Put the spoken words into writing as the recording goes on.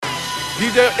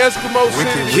DJ Eskimo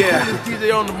City, yeah. the coolest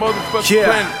DJ on the motherfucking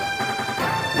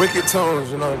planet. Wicked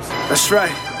tones, you know what I'm saying? That's right.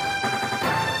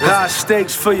 High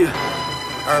stakes for you.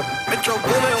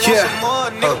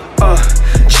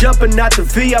 Jumping out the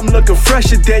V, I'm looking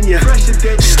fresher than ya.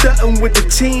 Stunting with the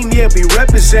team, yeah, we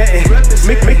representing.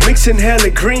 Mixing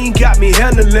hella green, got me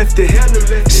hella lifted.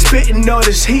 Spitting all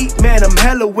this heat, man, I'm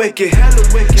hella wicked.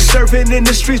 Serving in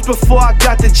the streets before I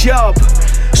got the job.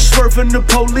 Swerving the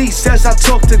police as I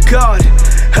talk to God.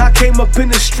 I came up in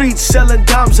the streets selling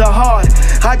dimes are hard.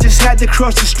 I just had to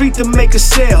cross the street to make a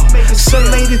sale. Some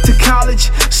made it to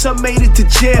college, some made it to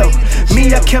jail.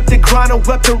 Me, I kept it grinding,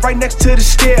 weapon right next to the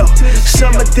scale.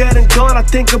 Some are dead and gone, I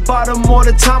think about them all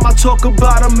the time. I talk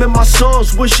about them in my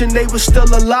songs, wishing they were still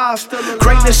alive.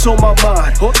 Greatness on my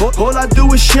mind, all I do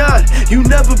is shine. You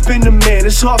never been a man,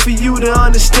 it's hard for you to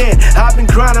understand. I've been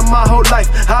grinding my whole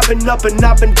life, I've been up and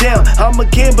I've been down. I'm a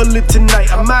gambler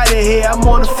tonight, I'm out of here, I'm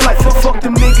on a flight. Fuck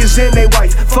them niggas and they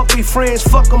wife, fuck they friends,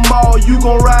 fuck them all. You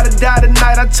gon' ride or die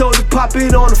tonight, I told her pop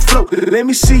it on the float. Let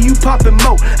me see you poppin'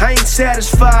 mo, I ain't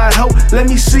satisfied, ho. Let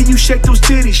me see you shake those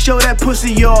titties, show that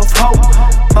pussy off, ho.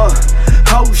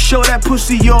 Ho, show that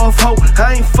pussy off, ho.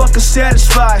 I ain't fucking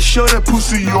satisfied, show that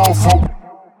pussy off, ho.